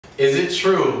Is it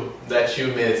true that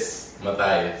you miss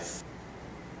Matthias?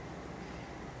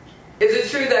 Is it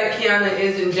true that Kiana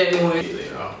isn't genuine?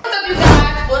 What's up, you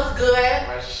guys? What's good?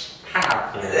 What's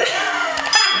happening?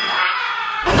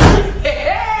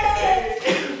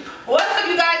 Hey! What's up,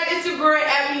 you guys? It's your girl,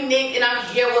 AbbyNic, and I'm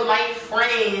here with my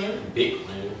friend.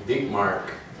 Big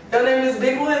Mark. Your name is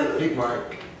Big One? Big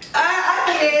Mark.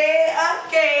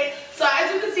 Okay. So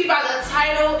as you can see by the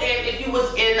title, and if you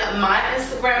was in my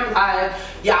Instagram live,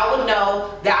 y'all would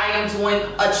know that I am doing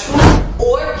a truth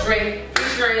or drink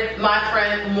featuring my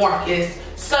friend Marcus.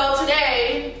 So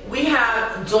today we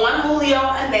have Don Julio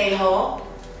Anejo.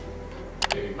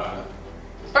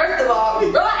 First of all,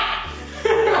 relax.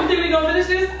 You think we gonna finish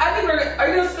this? I think are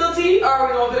you gonna spill tea or are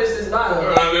we gonna finish this bottle?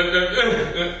 Cause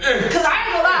I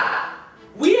ain't gonna lie.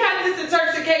 We had this in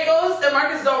Turks and Caicos and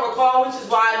Marcus don't recall, which is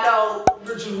why I know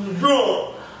that you was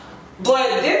wrong.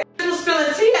 But this was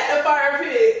spilling tea at the fire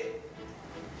pit.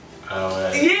 Oh,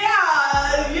 man.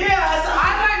 Yeah. So I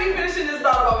might be finishing this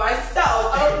bottle by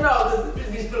myself. I don't know, because this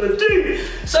bitch be spilling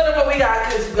tea. Show them what we got,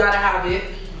 because you gotta have it.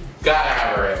 Gotta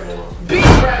have a Red Bull. Big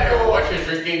Red Bull. What you're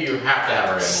drinking, you have to have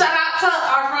a Red Bull. Shout out to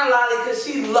our friend Lolly, because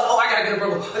she I gotta get a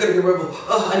Red Bull.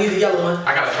 Oh, I need a yellow one.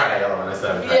 I gotta try that yellow one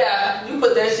instead of Yeah, you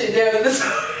put that shit down in this.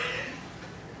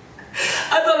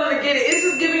 I told him to get it. It's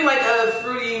just giving like a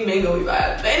fruity mango-y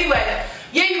vibe. But anyway,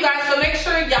 yeah, you guys, so make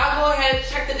sure y'all go ahead,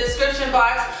 check the description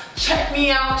box. Check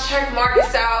me out, check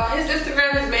Marcus out. His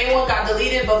Instagram, his main one got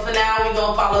deleted, but for now, we're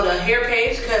gonna follow the hair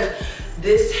page because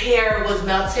this hair was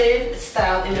melted,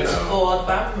 styled, and it's spoiled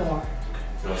by Mark.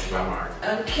 Melted by Mark.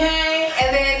 Okay,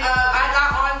 and then I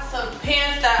got on some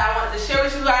pants that I wanted to share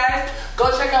with you guys.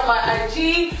 Go check out my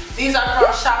IG. These are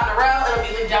from Shop Narelle. It'll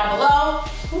be linked down below.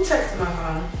 Who texted my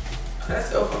phone?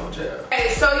 That's your phone, Jill. Okay,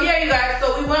 so yeah, you guys,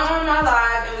 so we went on my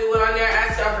live and we went on there and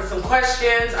asked y'all for some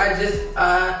questions. I just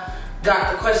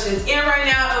got the questions in right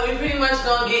now and we pretty much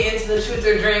gonna get into the truth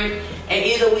or drink, and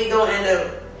either we gonna end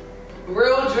up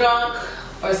real drunk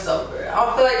or sober.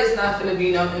 I feel like it's not gonna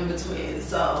be no in between,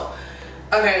 so.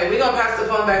 Okay, we're gonna pass the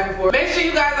phone back and forth. Make sure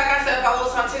you guys, like I said, follow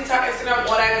us on TikTok, Instagram,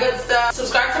 all that good stuff.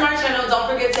 Subscribe to my channel.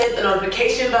 Don't forget to hit the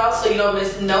notification bell so you don't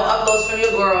miss no uploads from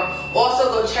your girl.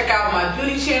 Also, go check out my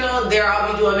beauty channel. There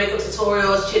I'll be doing makeup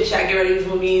tutorials, chit chat, get ready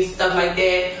with me, stuff like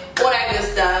that, all that good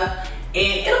stuff.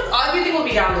 And everything will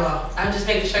be down below. I'm just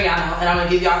making sure y'all know, and I'm gonna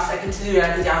give y'all a second to do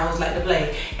that because y'all always like to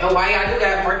play. And while y'all do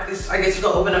that, Marcus, I guess you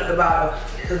gonna open up the bottle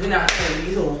because we're not playing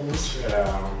these holes.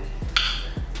 Yeah.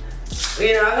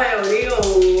 You know, I'm playing with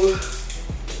you.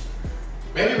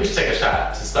 Maybe we should take a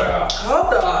shot to start off.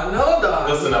 Hold on.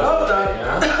 Listen up a little bit, you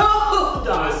know? Hold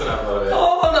on. Listen up a little bit.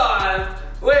 Hold on.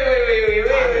 Wait.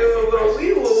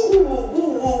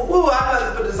 I'm about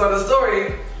to put this on the story.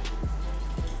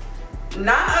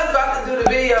 Not us about to do the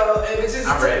video, and it's just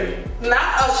I'm ready.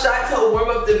 Not a shot to warm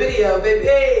up the video,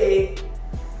 baby.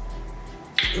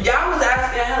 Y'all was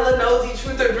asking hella nosy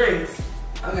truth or drinks.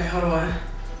 Okay, hold on.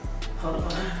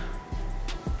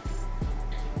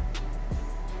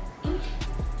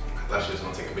 I thought she was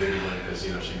gonna take a baby one because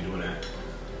you know she be doing that.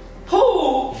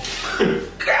 Who?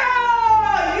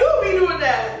 Girl, you be doing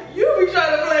that. You be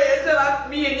trying to play until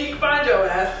me and Nick find your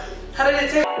ass. How did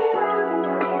it take?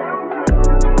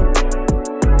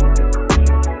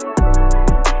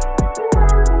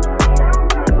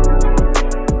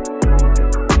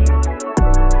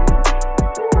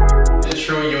 Is it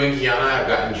true you and Kiana have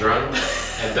gotten drunk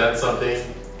and done something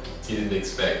you didn't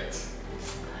expect?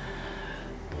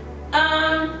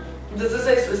 Does it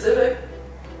say specific?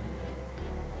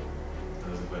 That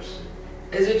was the question.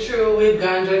 Is it true we've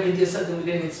gone drunk and did something we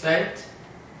didn't expect?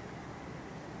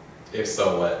 If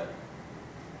so, what?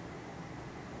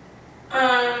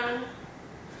 I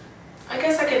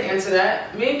guess I can answer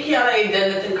that. Me and Kiana ain't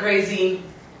done nothing crazy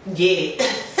yet.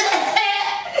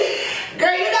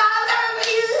 Girl, you know I'll never be.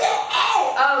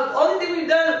 Only thing we've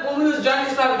done when we was drunk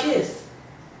is probably kiss.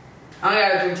 I don't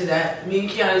gotta drink to that. Me and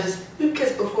Kiana we've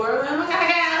kissed before. I'm like, I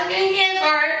can't kiss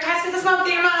for it. Pass me the smoke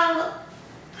to your mom.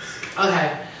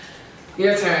 Okay,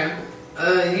 your turn.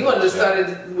 You wanted to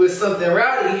start with something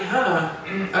rowdy, huh?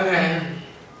 Okay.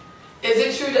 Is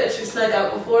it true that you snuck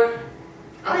out before?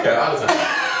 Oh yeah, all the time.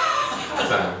 All the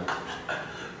time.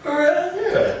 For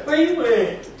real? Yeah. Where you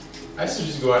went? I used to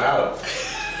just go out.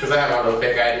 Because I have my little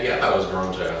fake ID. I thought I was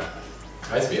grown child.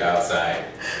 I used to be outside.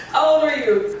 How old were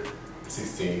you?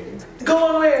 16.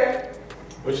 Going where?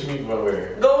 What you mean going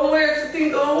where? Going where?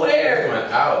 16, going where? We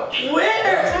went out.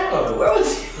 Where? Where was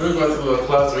you? We were going to the little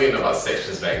clubs. We didn't know about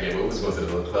sections back then, but we was going to the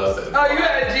little clubs. Oh, you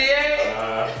had a GA?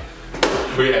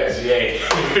 We had GA.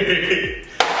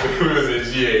 We was in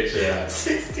GA, yeah.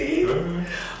 16?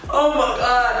 Oh my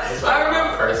God. That's I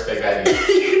remember. my first fake ID.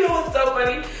 You know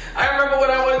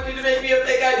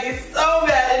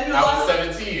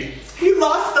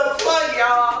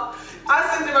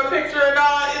year,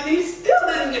 dog, and he still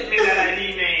didn't get me that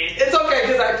ID made. It's okay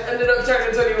because I ended up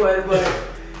turning 21, but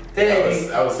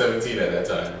dang. I was 17 at that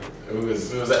time. It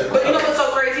was at But you know what's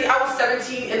so crazy? I was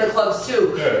 17 in the clubs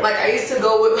too. Yeah. Like I used to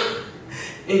go with,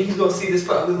 and he's gonna see this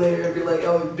probably later and be like,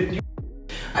 oh,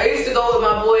 I used to go with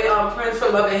my boy Prince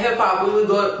from Love and Hip Hop. We would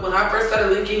go when I first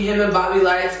started linking him and Bobby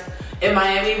Lights in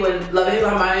Miami when Love and Hip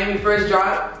Hop Miami first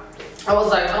dropped. I was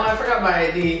like, oh, I forgot my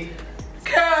ID.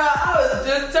 Girl, I was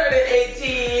just turning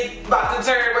 18, about to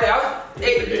turn, wait, I was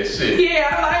 18.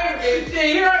 Yeah, I'm like, shit.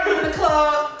 Here I am in the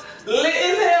club, lit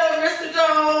as hell, Mr.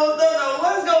 Jones, don't know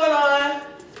what's going on.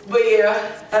 But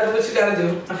yeah, that's what you gotta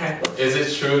do. Okay. Is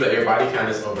it true that your body count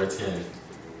is over 10?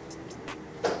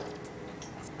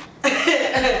 I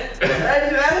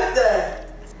just asked that.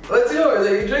 What's yours?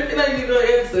 Are you drinking or are you gonna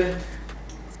answer?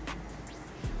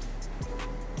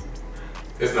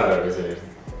 It's not over 10.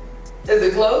 Is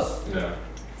it close? No.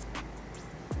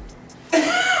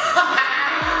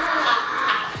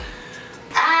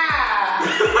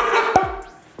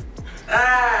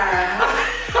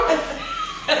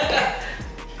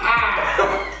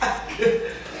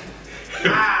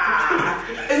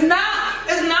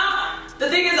 It's not. The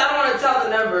thing is, I don't want to tell the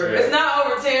number. Yeah. It's not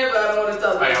over 10, but I don't want to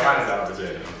tell the number. Oh, yeah, mine is not over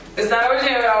 10. It's not over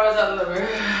 10, but I want to tell the number.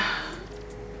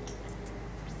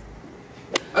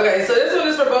 Okay, so this one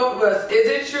is for both of us. Is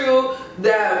it true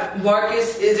that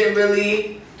Marcus isn't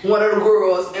really one of the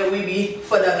girls and we be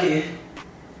fucking?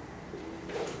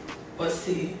 Let's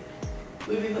see.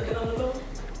 We be looking on the boat?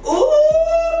 Ooh!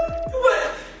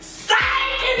 What? Psych!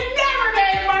 Never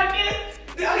made Marcus!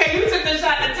 Okay, you took the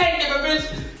shot to take it, but bitch,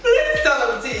 please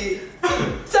tell him T.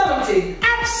 Tell him T.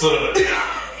 Absolutely.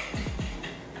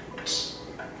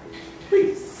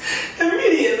 Please.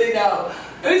 Immediately no.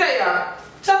 Let me tell y'all.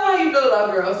 Tell them how you feel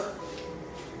about girls.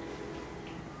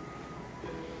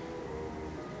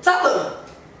 Tell them.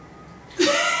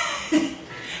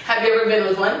 Have you ever been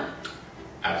with one?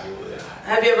 Absolutely not.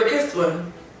 Have you ever kissed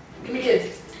one? Give me a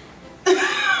kiss.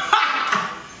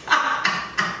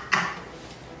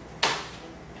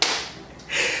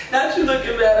 Not you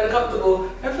looking bad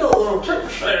uncomfortable. I feel a little trip.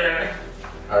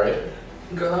 Alright.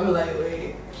 Girl, I'm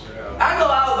lightweight. Sure. I go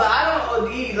out, but I don't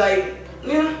OD. Like,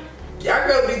 you know, y'all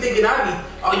girls be thinking I be,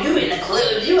 oh, you in the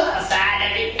club, you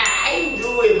outside. I ain't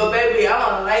do it, but baby, I'm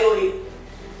on a lightweight.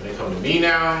 When it comes to me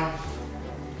now,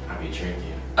 I be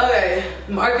drinking. Okay,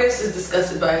 Marcus is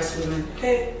disgusted by his women.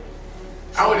 Okay.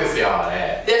 I wouldn't say all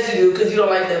that. Yes, you do, because you don't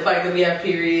like the fact that we have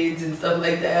periods and stuff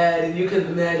like that, and you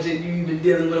couldn't imagine you even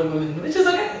dealing with a woman, which is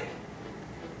okay.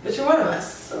 But you're one of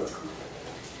us, so it's cool.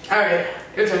 Alright,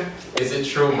 your turn. Is it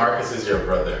true Marcus is your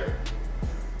brother?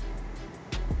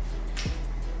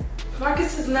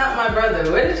 Marcus is not my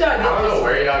brother. Where did y'all get this? I don't know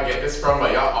where y'all get this from,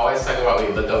 but y'all always talk about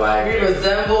we look alike. We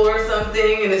resemble or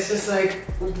something, and it's just like,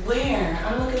 where?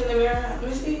 I'm looking in the mirror. Let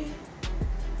me see.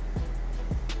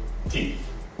 Teeth.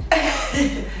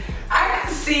 I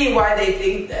can see why they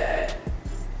think that,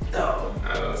 though.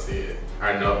 I don't see it.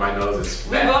 I know my nose is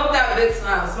We fat. both got big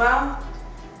smiles. Smile?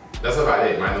 That's about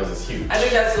it. My nose is huge. I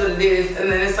think that's what it is.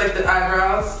 And then it's like the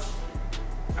eyebrows.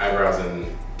 Eyebrows and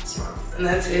smile. And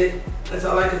that's it. That's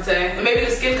all I can say. And maybe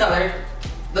the skin color.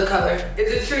 The color.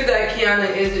 Is it true that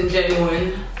Kiana isn't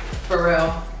genuine? For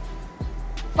real?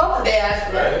 What would they ask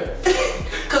for that?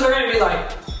 Because we're going to be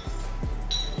like,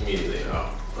 Immediately, no.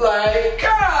 like,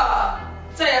 girl!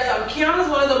 Tell you something. Kiana's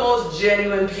one of the most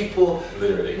genuine people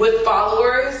Literally. with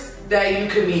followers that you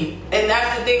could meet. And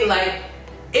that's the thing, like,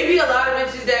 it be a lot of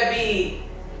bitches that be,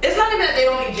 it's not even that they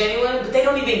don't be genuine, but they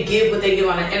don't even give what they give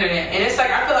on the internet. And it's like,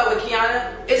 I feel like with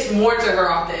Kiana, it's more to her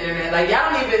off the internet. Like,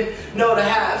 y'all don't even know to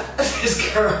have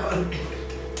this girl.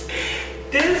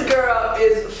 This girl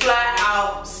is flat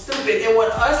out stupid. And when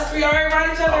us three are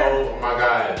around each other, Oh my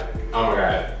god. Oh my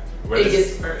god. it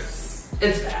gets worse.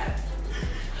 It's bad.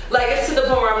 Like, it's to the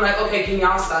point where I'm like, okay, can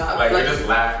y'all stop? Like, we just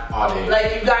laugh all day.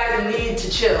 Like, you guys need to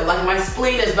chill. Like, my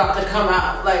spleen is about to come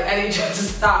out. Like, I need you to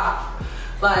stop.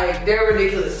 Like, they're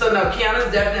ridiculous. So, no,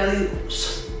 Kiana's definitely...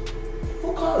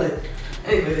 Who called it?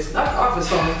 Anyways, not the office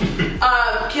phone.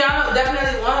 Kiana,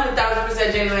 definitely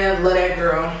 100,000% genuine. Love that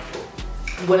girl.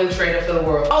 Wouldn't trade her for the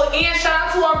world. Oh, and shout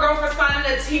out to our girl for signing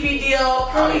a TV deal.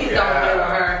 Please don't play with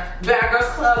her. Bad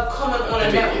Girls Club coming on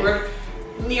a network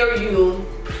near you.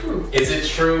 Is it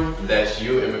true that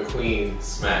you and McQueen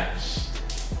smashed?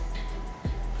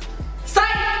 Psych!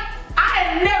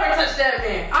 I never touched that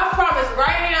man. I promise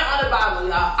right here on the Bible,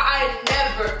 y'all. I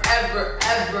never, ever,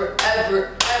 ever,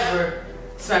 ever, ever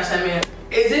smashed that man.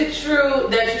 Is it true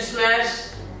that you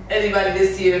smashed anybody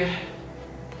this year?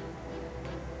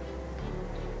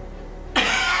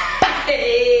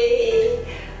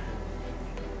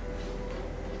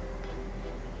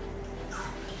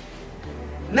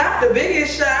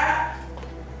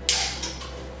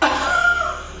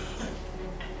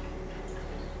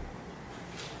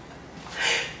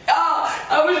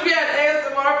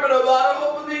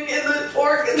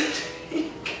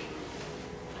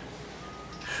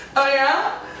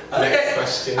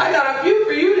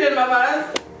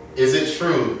 it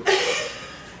true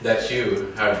that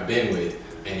you have been with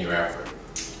any rapper?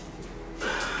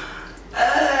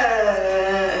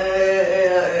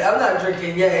 I'm not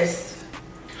drinking, yes.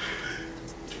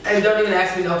 And don't even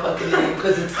ask me no fucking name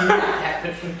because it's not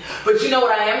happening. But you know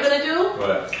what I am gonna do?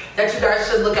 What? That you guys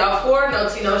should look out for. No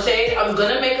tea, no shade. I'm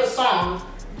gonna make a song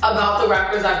about the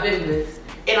rappers I've been with.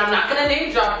 And I'm not gonna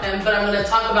name drop them, but I'm gonna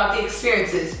talk about the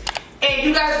experiences. And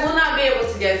you guys will not be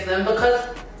able to guess them because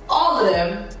all of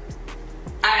them,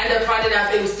 I end up finding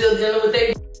out they were still dealing with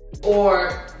their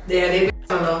or they had their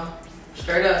I don't know.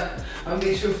 Straight up. I'm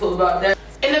gonna be truthful about that.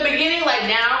 In the beginning, like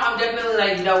now, I'm definitely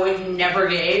like, no, it never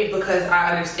gay because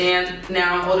I understand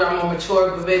now I'm older, I'm more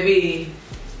mature, but baby,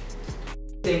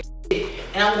 and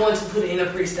I'm going to put it in a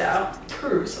freestyle.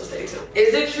 So stay tuned.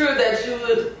 Is it true that you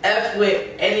would F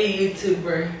with any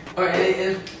YouTuber or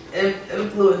any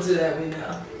influencer that we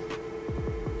know?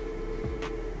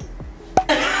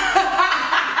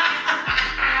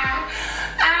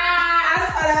 I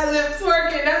saw that lip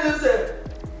twerking. That lip said,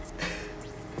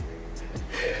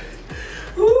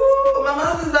 ooh, my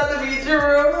mouth is about to be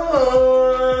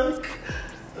drunk.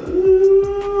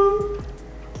 Ooh,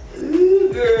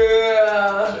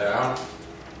 girl. Yeah.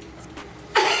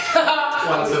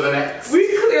 On to the next. We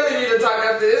clearly need to talk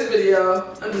after this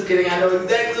video. I'm just kidding. I know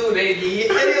exactly who they need.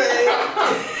 Anyway.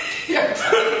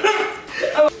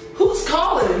 Who's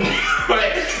calling?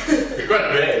 Wait. Go to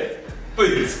bed.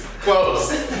 Please.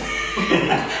 Close.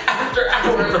 After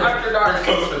hours. After dark.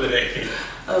 Close for the day.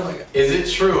 Oh my god. Is it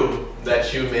true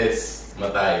that you miss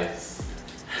Matthias?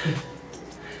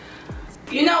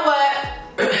 You know what?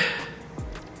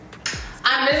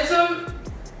 I miss him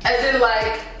as in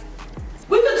like,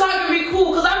 we could talk and be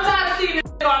cool because I'm tired of seeing this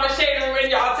on the shade room and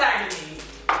y'all tagging me.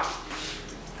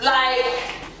 Like,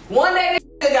 one day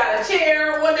this got a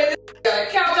chair, one day this got a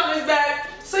couch on his back.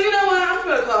 So you know what? I'm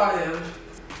gonna call him.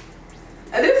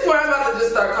 At this point, I'm about to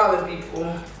just start calling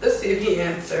people. Let's see if he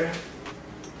answers.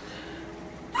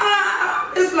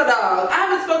 It's my dog. I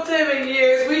haven't spoken to him in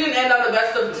years. We didn't end on the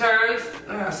best of terms.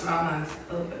 I gotta smile mine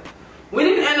a little bit. We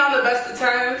didn't end on the best of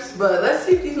terms, but let's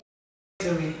see if he's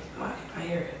to me. Why can't I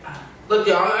hear it? Look,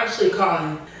 y'all, I'm actually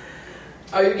calling.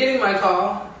 Are you getting my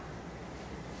call?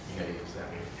 You gotta use that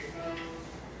one.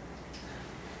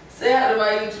 Say hi to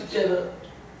my YouTube channel.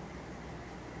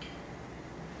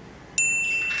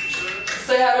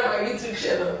 Say hi to my YouTube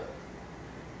channel.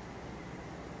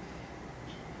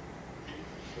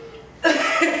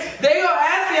 They gonna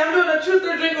ask me, I'm doing a truth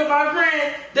or drink with my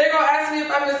friend. They gonna ask me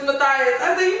if I miss Matthias.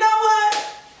 I said, you know what?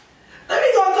 Let me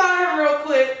go call him real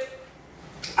quick.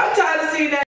 I'm tired of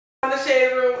seeing that in the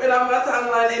shade room and on my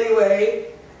timeline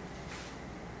anyway.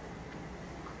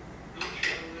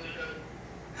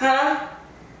 Huh?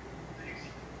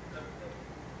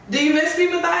 Do you miss me,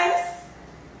 Matthias?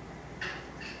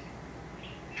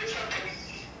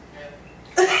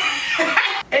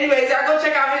 Anyways, y'all go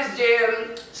check out his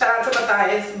gym. Shout out to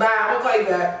Matthias. Bye, I'm gonna call you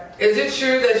back. Is it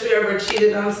true that you ever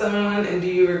cheated on someone and do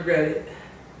you regret it?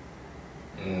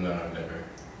 No, never.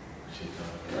 Cheated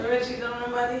on. Never cheated on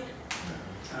nobody?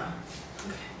 No.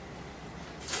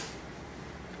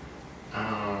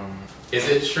 Oh, okay. Is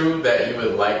it true that you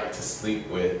would like to sleep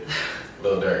with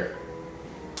Lil Durk?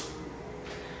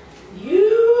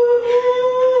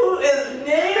 You is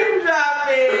name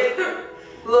dropping.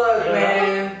 Look,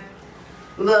 man.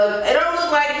 Look, it don't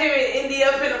look like him and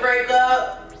India finna break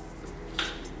up.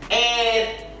 And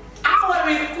I wanna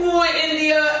be cool with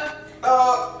India.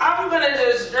 I'm gonna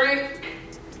just drink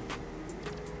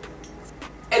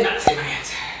and not say my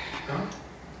answer.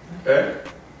 Okay.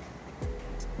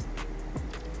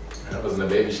 That wasn't a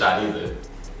baby shot either.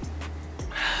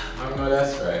 I don't know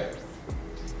that's right.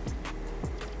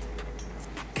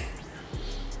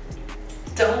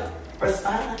 Don't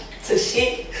respond to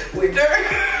shit with dirt.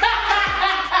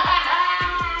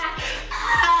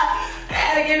 I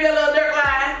had to give you a little dirt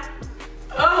line.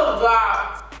 Oh God.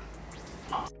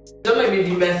 Don't make me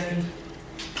be messy.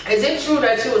 Is it true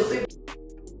that you would sleep?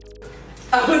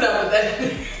 I would not with that.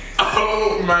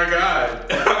 Oh my god.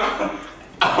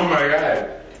 Oh my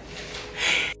god.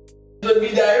 Let me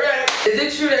direct. Is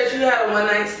it true that you had a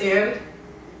one-night stand?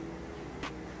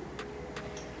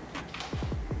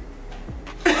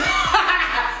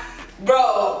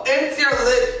 Bro, it's your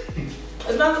lip.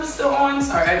 Is my lip still on?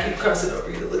 Sorry, I keep crossing over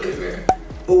you to look at me.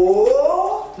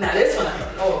 Oh, now this one I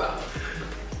don't know about.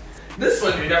 This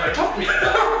one you never told me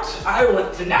about. I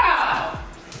want to know.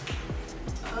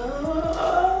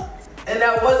 And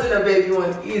that wasn't a baby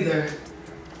one either.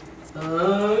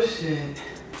 Oh shit.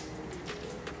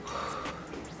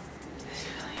 Is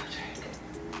you feeling your drink?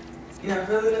 You not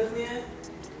feeling nothing yet?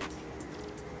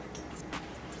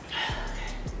 Okay.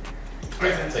 I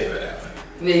can't take that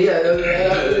one. Yeah.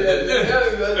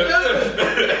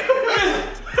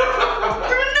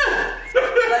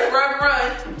 Like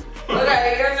run.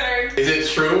 Okay, your turn. Is it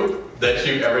true that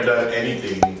you've ever done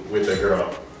anything with a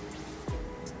girl?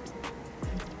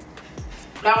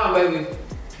 That one, baby.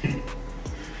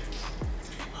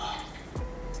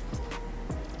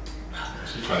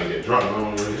 She's trying to get drunk.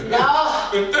 No,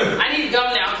 I need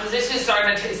gum now because this shit's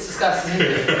starting to taste disgusting.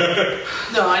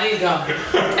 No, I need gum.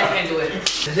 I can't do it.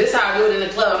 This is how I do it in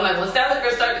the club. I'm like, once that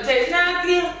liquor start to taste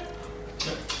nasty.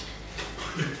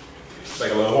 It's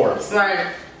like a little horse.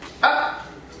 Right.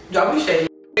 Don't be shady.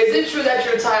 Is it true that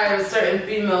you're tired of certain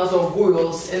females or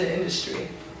girls in the industry?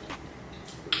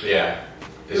 Yeah.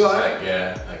 It's You just are? like,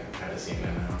 yeah, I can kind of see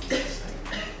that now. It's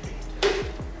like,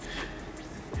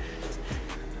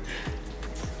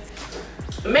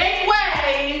 Make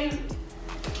way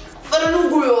for the new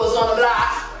girls on the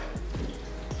block.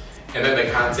 and then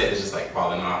the content is just like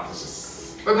falling off. It's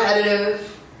just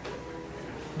Repetitive,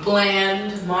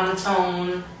 bland,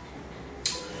 monotone.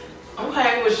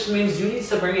 Okay, which means you need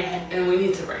to bring it and we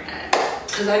need to bring it.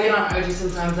 Cause I get on IG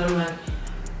sometimes and I'm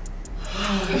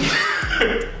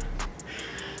like,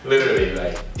 literally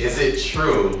like, is it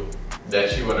true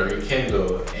that you want to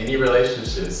rekindle any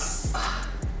relationships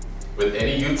with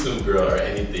any YouTube girl or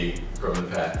anything from the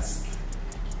past?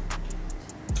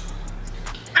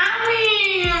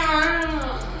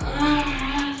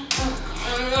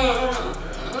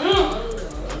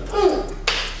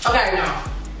 Okay, no.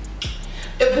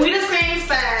 If we the same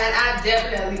sign, I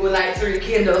definitely would like to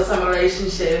rekindle some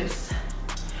relationships.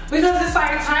 Because it's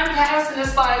like time passed and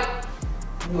it's like,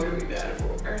 what are we bad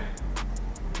for?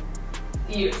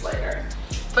 Years later.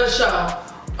 For sure.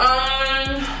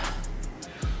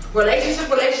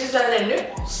 Relationships are in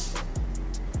nipples.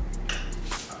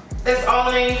 There's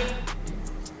only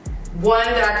one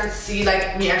that I could see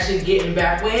like me actually getting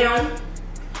back with him.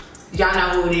 Y'all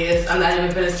know who it is. I'm not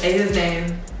even gonna say his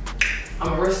name.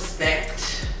 I'm a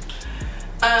respect.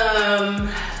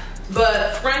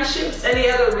 But friendships, any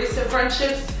other recent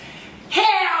friendships?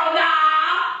 Hell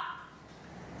nah!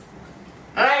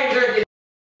 I ain't drinking.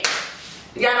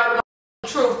 Y'all know the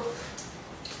truth.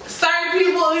 Certain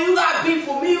people, you got beef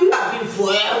with me, we got beef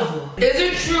forever. Is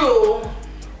it true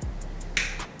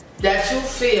that you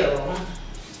feel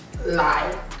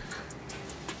like,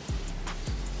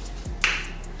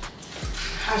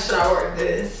 how should I word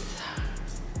this?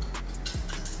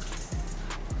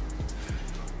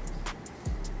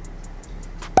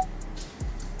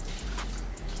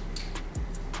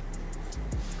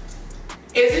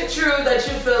 Is it true that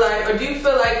you feel like, or do you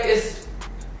feel like is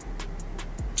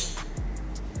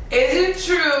it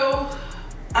true?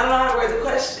 I don't know how to word the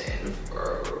question.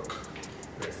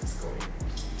 Where's this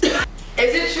going?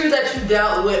 Is it true that you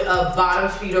dealt with a bottom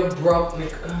feeder broke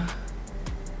nigga?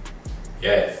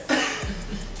 Yes.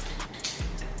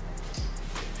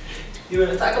 You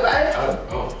wanna talk about it?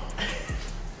 Oh.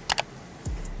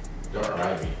 Don't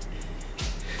remind me.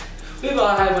 We've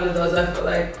all had one of those, I feel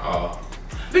like. Oh.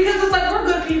 Because it's like, we're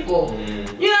good people.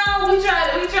 You know, we try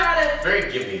to. Very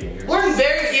giving. We're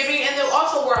very giving and then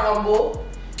also we're humble.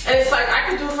 And it's like, I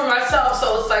can do it for myself.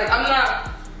 So it's like,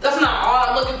 that's not all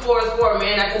I'm looking for is for a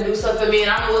man that can do stuff for me.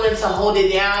 And I'm willing to hold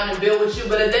it down and build with you.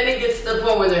 But then it gets to the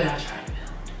point where they're not trying to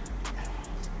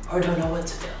build. Or don't know what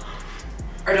to build.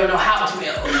 Or don't know how to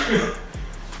build.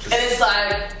 And it's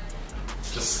like,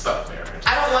 Just stuck there.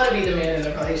 I don't want to be the man in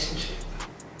the relationship.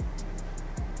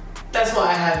 That's why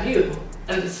I have you.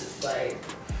 And this is like,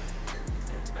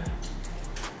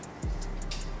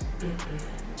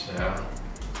 Yeah.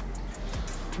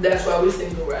 that's why we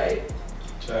single, right?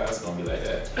 Child, it's gonna be like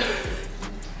that.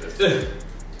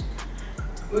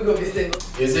 We're gonna be single.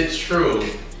 Is it true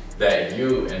that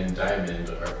you and Diamond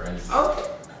are friends? Okay.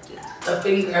 A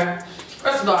finger.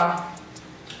 First of all,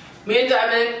 me and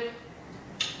Diamond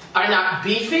are not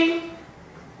beefing,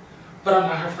 but I'm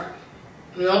not her friend.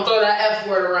 You don't throw that F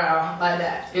word around like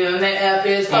that. You know, that F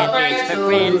is for friends who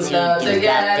do stuff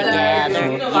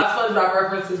together. You know, my SpongeBob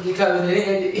references be coming in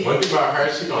handy. One thing about her,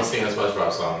 she's gonna sing a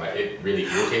SpongeBob song. Like, it really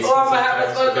irritates me Or I'm gonna have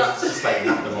a sometimes because SpongeBob. it's just like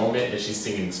not the moment and she's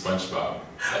singing SpongeBob.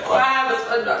 Like, Well, I have a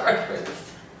SpongeBob reference.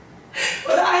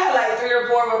 But I had like 3 or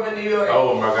 4 of them in New York.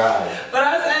 oh my God. But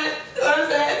I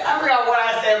forgot what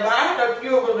I said, but I had a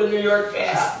few of them in New York.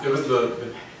 Yeah. It was the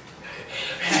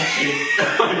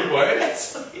what?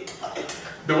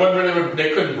 The one where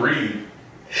they couldn't breathe.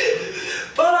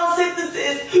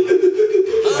 Photosynthesis.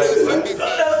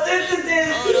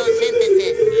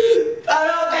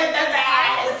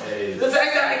 Hey, The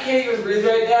fact that I can't even breathe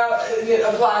right now and it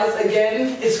applies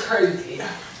again is crazy.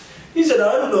 He said,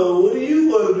 I don't know, what do you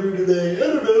want to do today? I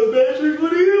don't know, Patrick,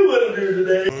 what do you want to do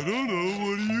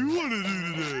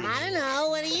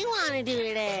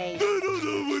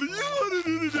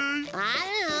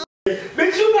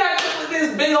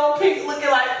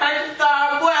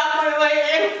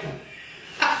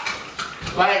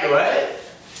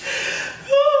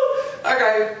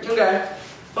Okay.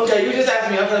 Okay, you just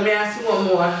asked me. Okay, let me ask you one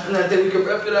more, and I think we can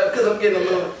wrap it up because I'm getting a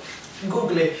little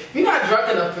googly. You're not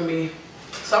drunk enough for me,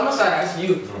 so I'm gonna start asking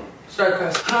you. Start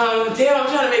cussing. Damn, I'm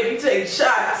trying to make you take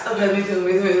shots. Okay, me too.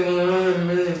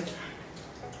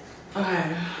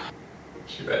 Okay.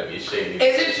 She better be shady.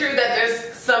 Is it true that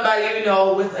there's somebody you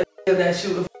know with a that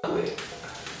you would fuck with?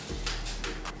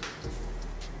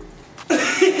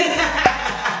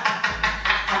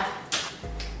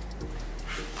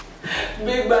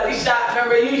 Big body shot.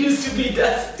 Remember, you used to be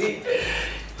dusty.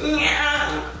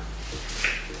 Yeah.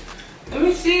 Let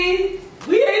me see.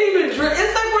 We ain't even drink.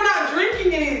 It's like we're not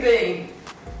drinking anything.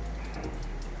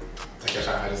 Take a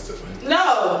shot. I just took one.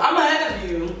 No, I'm ahead of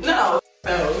you. No.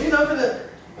 You know,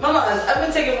 Mama, I've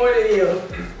been taking more than you.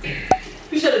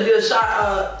 You should have did a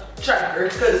shot tracker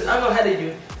because I'm ahead of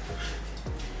you.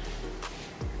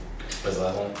 What's the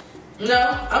last one?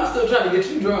 No, I'm still trying to get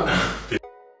you drunk.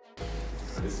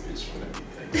 This bitch wanna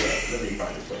be like, let me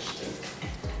find a question.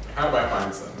 How do I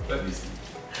find something? Let me see.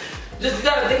 Just you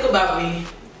gotta think about me.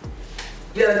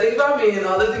 You gotta think about me and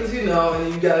all the things you know,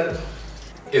 and you gotta.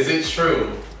 Is it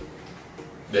true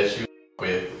that you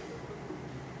with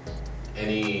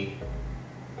any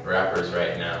rappers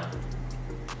right now?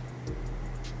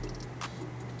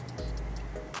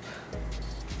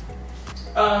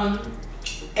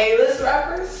 A-list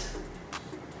rappers?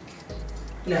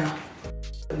 No.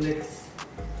 Niggas.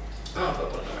 I don't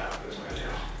fuck with no rappers right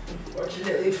now.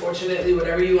 Fortunately,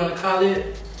 whatever you want to call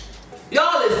it.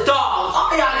 Y'all is dogs.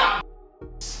 All y'all got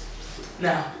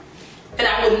no. And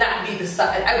I will not be the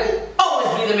side. I will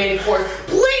always be the main course.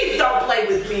 Please don't play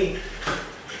with me.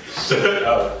 Shut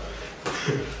up.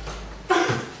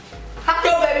 How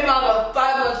your baby mama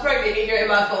 5 months pregnant and you're in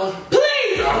my phone?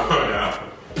 Please! Oh no.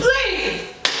 Please!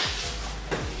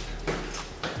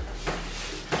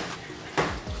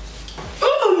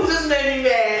 Ooh, you just made me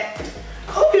mad.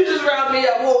 Oh, you just round me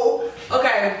up. Whoa.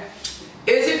 Okay.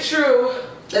 Is it true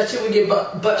that you would get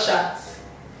butt shots?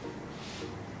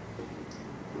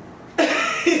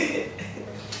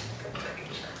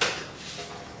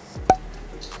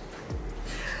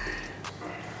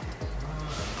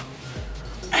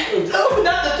 Oh,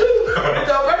 not the tooth.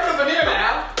 Don't break up in here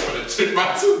now. I'm gonna chip my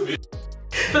tooth, bitch.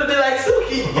 It'll be like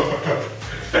Suki.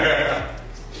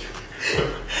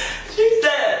 She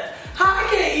said, how I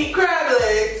can't eat crab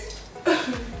legs?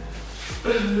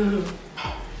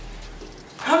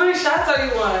 How many shots are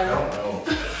you on? I don't know.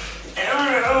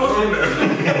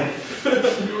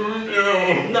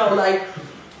 No, like,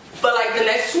 but like the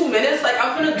next 2 minutes, like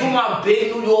I'm gonna do my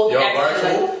big New York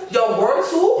accent. Like, yo, word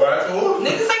two?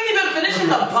 Niggas ain't even finishing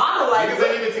the bottle. Like, niggas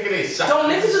ain't even taking any shots. Yo,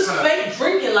 niggas just fake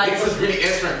drinking. Like, niggas is really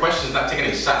answering questions, not taking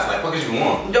any shots. Like, what did you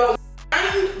want? Yo,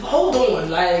 hold on.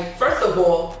 Like, first of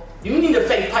all, you need to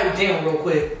fake pipe down real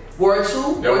quick. Word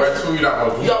two? Yo, word two, you not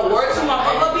gonna do. Yo, word two, my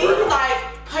mother be like,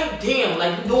 pipe down.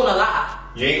 Like, you doing a lot.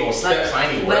 You ain't gonna step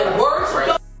tiny word. Like, word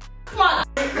two, yo, come on,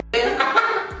 man.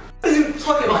 What are you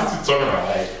talking about? What you talking about?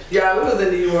 Like, yeah, we was in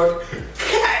New York.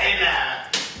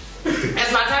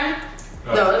 It's my turn?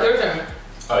 No, it's your turn.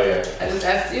 oh yeah. I just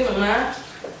asked you, man.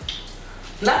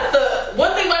 Not the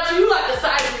one thing about you like the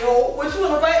side view. What you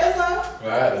wanna fight us on?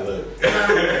 Well, I had to look.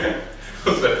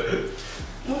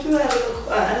 What you have to look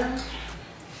fun?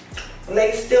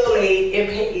 Late, still late, and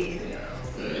paid. Yeah.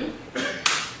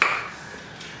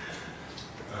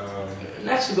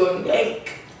 Not you going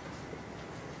yank.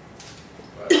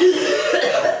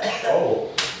 Oh.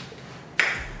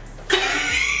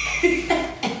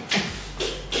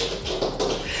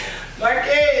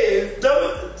 Marquez,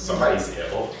 don't. Somebody's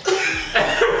ill.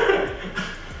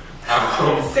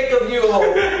 I'm sick of you,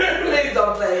 ho. Please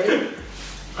don't play.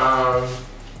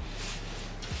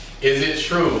 Is it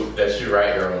true that you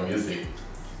write your own music?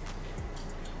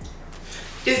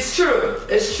 It's true.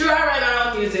 It's true. I write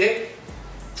my own music,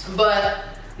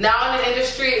 but now in the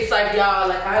industry, it's like y'all.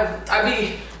 Like I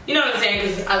be, you know what I'm saying?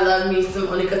 Because I love me some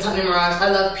Nicole Mirage. I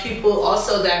love people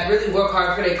also that really work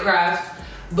hard for their craft.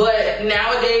 But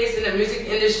nowadays in the music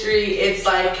industry, it's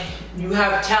like you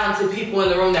have talented people in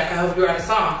the room that can help you write a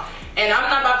song. And I'm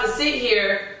not about to sit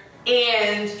here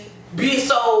and be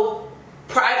so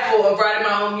prideful of writing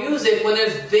my own music when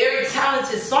there's very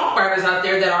talented songwriters out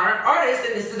there that aren't artists,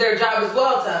 and this is their job as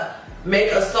well to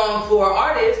make a song for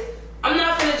artists. I'm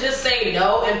not gonna just say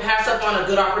no and pass up on a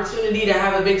good opportunity to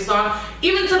have a big song,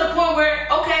 even to the point where,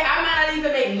 okay, I might not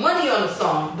even make money on a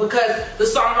song because the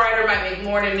songwriter might make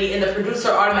more than me and the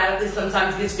producer automatically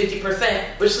sometimes gets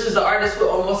 50%, which leaves the artist with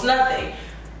almost nothing.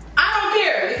 I don't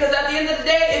care, because at the end of the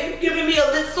day, if you're giving me a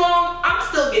lit song, I'm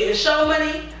still getting show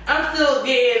money, I'm still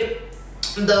getting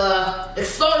the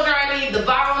exposure I need, the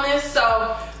viralness.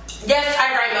 So yes,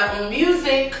 I write my own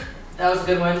music, That was a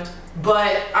good one.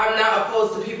 But I'm not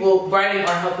opposed to people writing or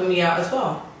helping me out as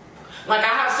well. Like I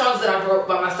have songs that I wrote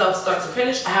by myself start to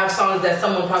finish. I have songs that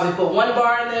someone probably put one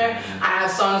bar in there. I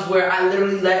have songs where I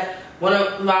literally let one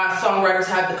of my songwriters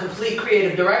have the complete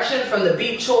creative direction from the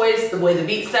beat choice, the way the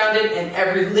beat sounded, and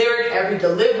every lyric, every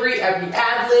delivery, every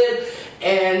ad-lib.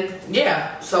 And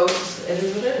yeah, so it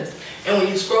is what it is. And when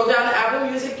you scroll down to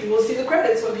Apple Music, you will see the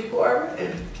credits when people are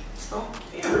written. So,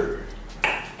 yeah.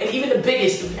 And even the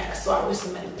biggest do that, so I wish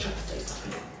somebody would try to say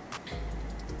something.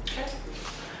 Okay.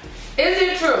 Is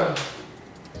it true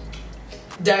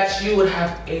that you would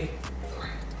have a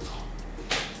great song?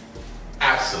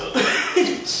 Absolutely.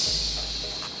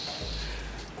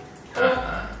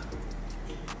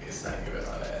 It's not giving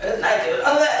all that. It's not doing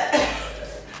all that.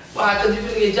 Why? Because you're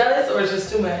gonna get jealous, or it's just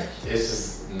too much? It's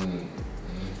just.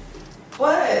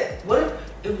 What? What if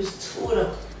it was two of the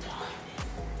fun?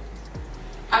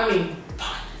 I mean,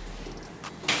 fun.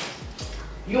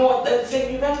 You want them to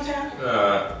take you downtown?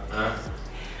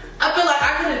 I feel like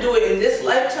I couldn't do it in this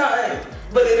lifetime,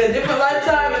 but in a different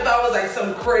lifetime, if I was like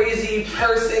some crazy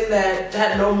person that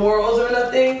had no morals or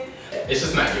nothing. It's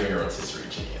just not giving a rotisserie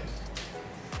chicken.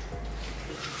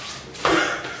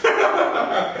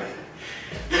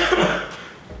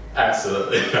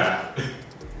 Absolutely not.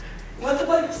 What the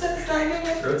fuck you said this time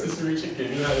again? Rotisserie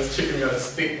chicken. You know how this chicken be on a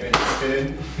stick and it's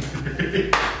spinning?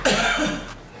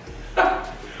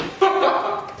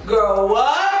 Girl,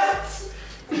 what?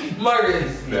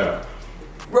 Marcus. No.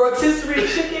 Rotisserie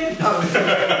chicken? Oh.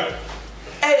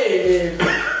 Hey.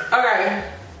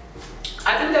 Okay.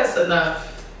 I think that's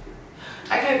enough.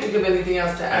 I can't think of anything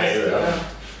else to ask you.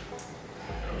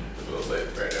 I'm a little late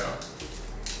right now.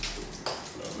 A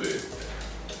little bit.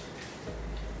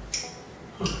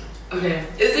 Okay.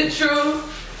 Is it true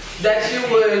that you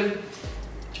would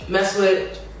mess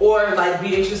with or like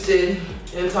be interested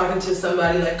in talking to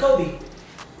somebody like Kobe?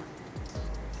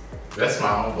 That's my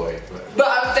homeboy. But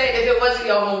I'm saying if it wasn't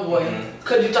your homeboy,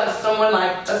 could you talk to someone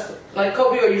like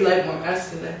Kobe, or you like more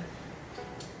masculine?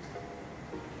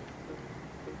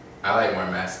 I like more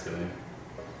masculine.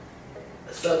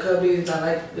 So Kobe is not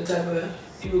like the type of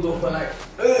you would go for like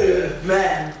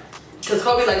man. Because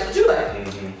Kobe likes what you like.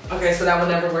 Okay, so that would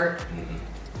never work.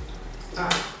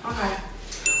 Okay.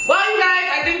 Well, you guys,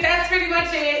 I think that's pretty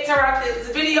much it to wrap this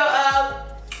video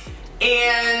up.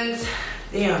 And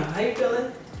damn, how you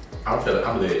feeling? I'm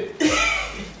lit.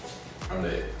 I'm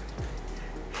lit.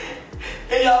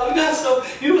 Hey y'all, we got so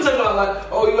you were talking about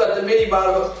like, oh, you got the mini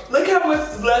bottle. Look how much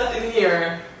is left in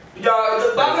here. Y'all,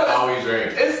 the bottle always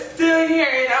drink. It's still here,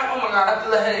 and oh my god, I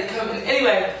feel like it coming.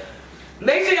 Anyway,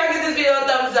 make sure y'all give this video a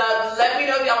thumbs up. Let me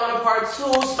know if y'all want a part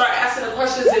 2. Start asking the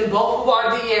questions in both of our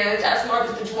DMs. Ask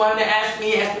Marcus what you wanted to ask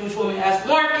me. Ask me what you want me to ask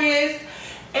Marcus.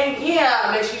 And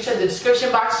yeah, make sure you check the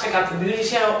description box. Check out the beauty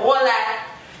channel, all that.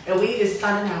 And we is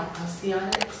signing out. I'll see y'all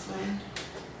next one.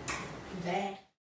 Bye.